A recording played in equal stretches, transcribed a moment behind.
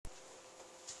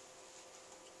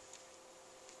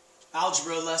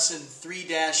Algebra lesson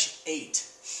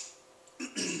 3-8.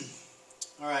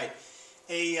 All right.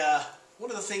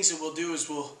 One of the things that we'll do is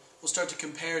we'll start to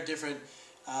compare different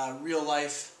real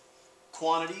life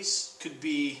quantities. Could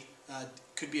be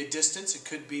a distance. It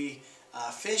could be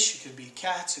fish. It could be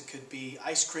cats. It could be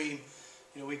ice cream.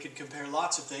 You know, we could compare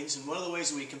lots of things. And one of the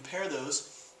ways that we compare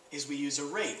those is we use a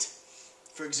rate.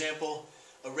 For example,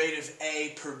 a rate of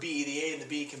A per B. The A and the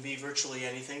B can be virtually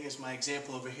anything. As my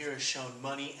example over here has shown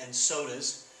money and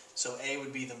sodas. So A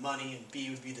would be the money and B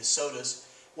would be the sodas.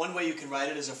 One way you can write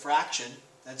it is a fraction.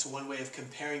 That's one way of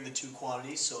comparing the two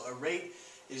quantities. So a rate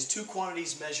is two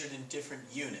quantities measured in different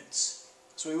units.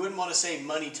 So we wouldn't want to say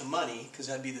money to money because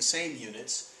that'd be the same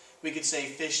units. We could say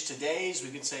fish to days.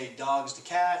 We could say dogs to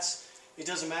cats. It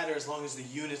doesn't matter as long as the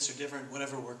units are different,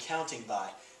 whatever we're counting by.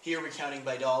 Here we're counting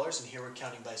by dollars and here we're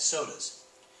counting by sodas.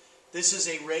 This is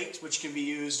a rate which can be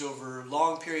used over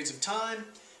long periods of time,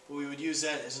 but we would use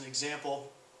that as an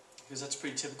example because that's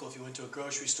pretty typical. If you went to a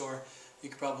grocery store, you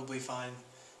could probably find,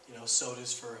 you know,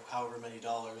 sodas for however many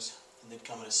dollars, and they'd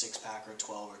come in a 6-pack or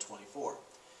 12 or 24.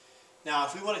 Now,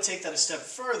 if we want to take that a step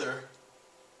further,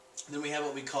 then we have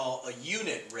what we call a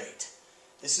unit rate.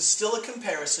 This is still a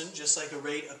comparison, just like a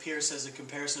rate appears as a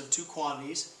comparison of two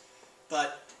quantities,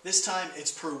 but this time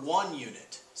it's per one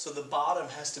unit, so the bottom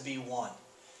has to be 1.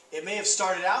 It may have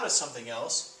started out as something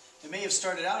else. It may have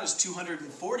started out as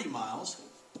 240 miles,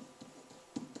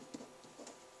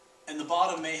 and the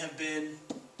bottom may have been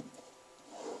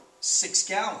 6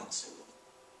 gallons.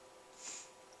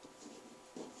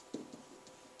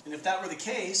 And if that were the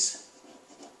case,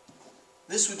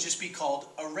 this would just be called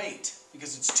a rate,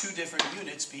 because it's two different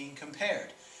units being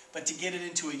compared. But to get it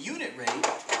into a unit rate,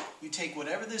 you take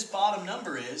whatever this bottom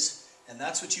number is, and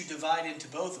that's what you divide into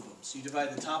both of them. So you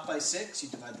divide the top by 6, you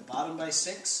divide the bottom by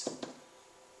 6.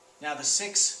 Now the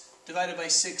 6 divided by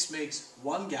 6 makes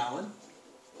 1 gallon.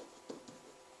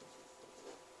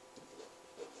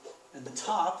 And the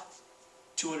top,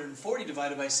 240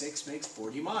 divided by 6, makes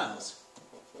 40 miles.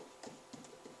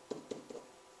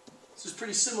 This is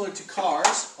pretty similar to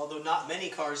cars, although not many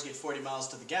cars get 40 miles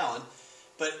to the gallon.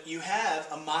 But you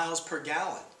have a miles per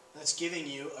gallon. That's giving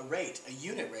you a rate, a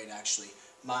unit rate actually.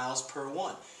 Miles per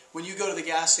 1. When you go to the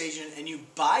gas station and you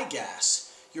buy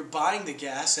gas, you're buying the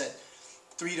gas at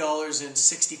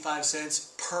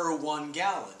 $3.65 per 1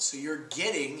 gallon. So you're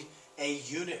getting a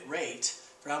unit rate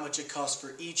for how much it costs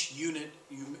for each unit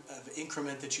of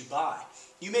increment that you buy.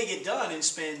 You may get done and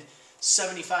spend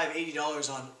 $75, $80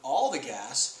 on all the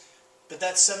gas, but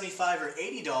that $75 or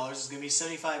 $80 is going to be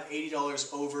 $75,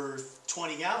 $80 over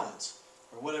 20 gallons,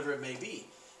 or whatever it may be.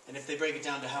 And if they break it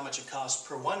down to how much it costs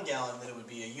per 1 gallon, then it would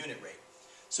be a unit rate.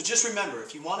 So just remember,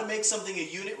 if you want to make something a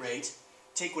unit rate,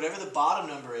 take whatever the bottom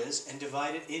number is and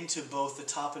divide it into both the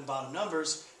top and bottom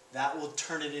numbers. That will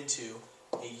turn it into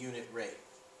a unit rate.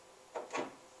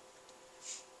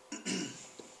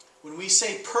 When we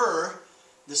say per,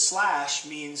 the slash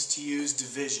means to use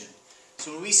division.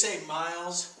 So when we say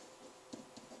miles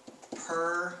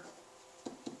per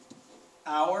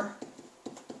hour,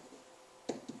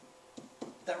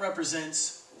 that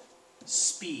represents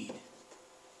speed.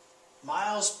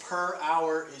 Miles per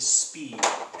hour is speed.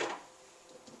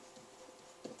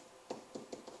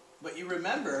 But you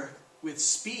remember, with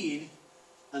speed,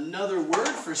 another word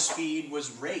for speed was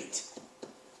rate.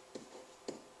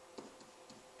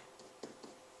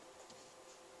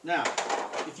 Now,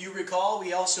 if you recall,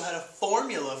 we also had a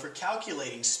formula for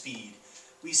calculating speed.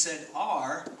 We said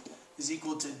R is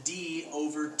equal to D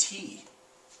over T.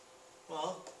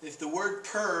 Well, if the word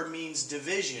per means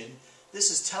division,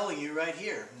 this is telling you right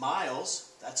here.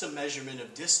 Miles, that's a measurement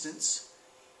of distance.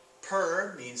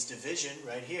 Per means division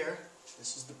right here.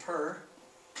 This is the per.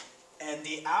 And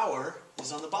the hour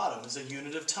is on the bottom, is a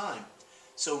unit of time.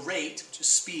 So rate, which is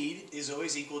speed, is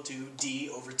always equal to D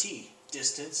over T.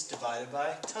 Distance divided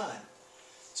by time.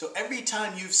 So every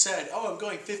time you've said, oh, I'm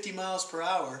going 50 miles per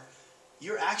hour,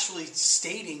 you're actually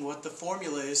stating what the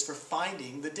formula is for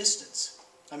finding the distance.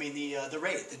 I mean the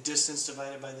rate, the distance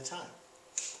divided by the time.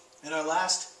 And our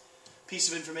last piece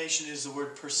of information is the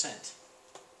word percent.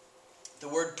 The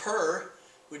word per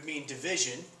would mean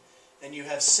division, and you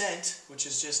have cent, which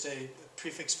is just a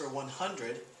prefix for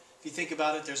 100. If you think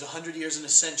about it, there's 100 years in a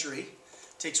century.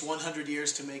 It takes 100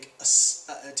 years to make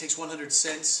it takes 100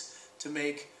 cents to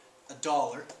make a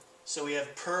dollar. So we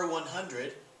have per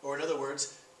 100, or in other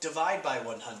words, divide by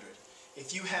 100.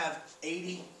 If you have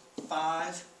 85%,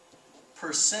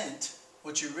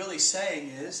 what you're really saying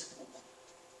is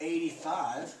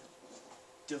 85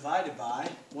 divided by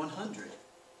 100.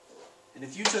 And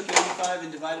if you took 85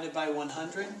 and divided it by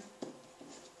 100,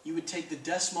 you would take the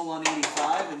decimal on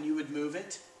 85 and you would move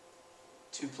it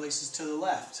 2 places to the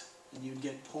left, and you'd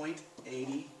get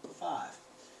 0.85.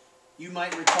 You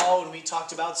might recall when we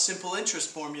talked about simple interest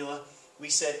formula, we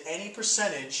said any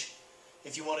percentage,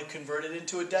 if you want to convert it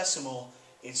into a decimal,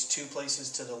 it's 2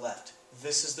 places to the left.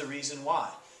 This is the reason why,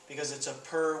 because it's a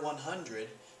per 100,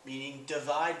 meaning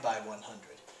divide by 100.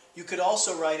 You could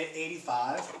also write it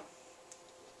 85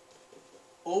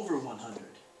 over 100.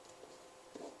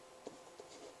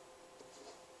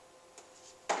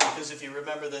 Because if you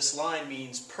remember, this line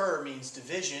means per means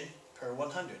division per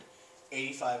 100.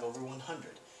 85 over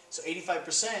 100. So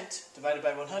 85% divided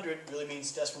by 100 really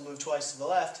means decimal move twice to the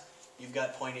left. You've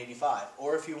got 0.85.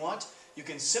 Or if you want, you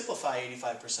can simplify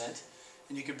 85%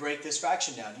 and you could break this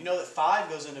fraction down. You know that 5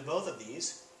 goes into both of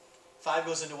these. 5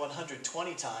 goes into 100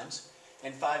 20 times,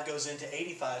 and 5 goes into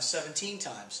 85 17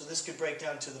 times. So this could break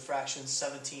down to the fraction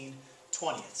 17/20.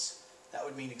 That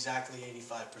would mean exactly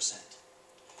 85%.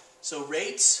 So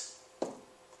rates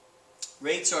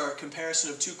are a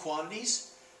comparison of two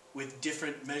quantities with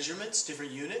different measurements,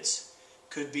 different units.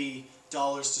 Could be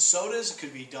dollars to sodas, it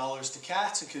could be dollars to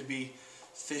cats, it could be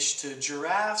fish to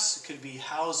giraffes, it could be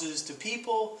houses to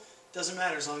people. Doesn't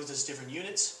matter as long as it's different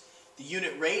units. The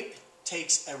unit rate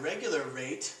takes a regular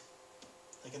rate,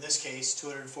 like in this case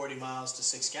 240 miles to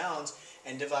 6 gallons,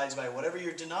 and divides by whatever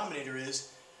your denominator is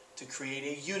to create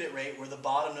a unit rate where the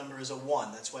bottom number is a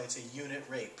 1. That's why it's a unit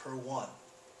rate, per 1.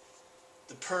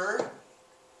 The per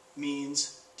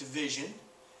means division,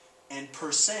 and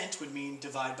percent would mean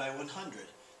divide by 100.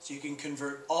 So you can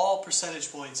convert all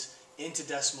percentage points into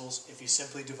decimals if you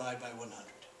simply divide by 100.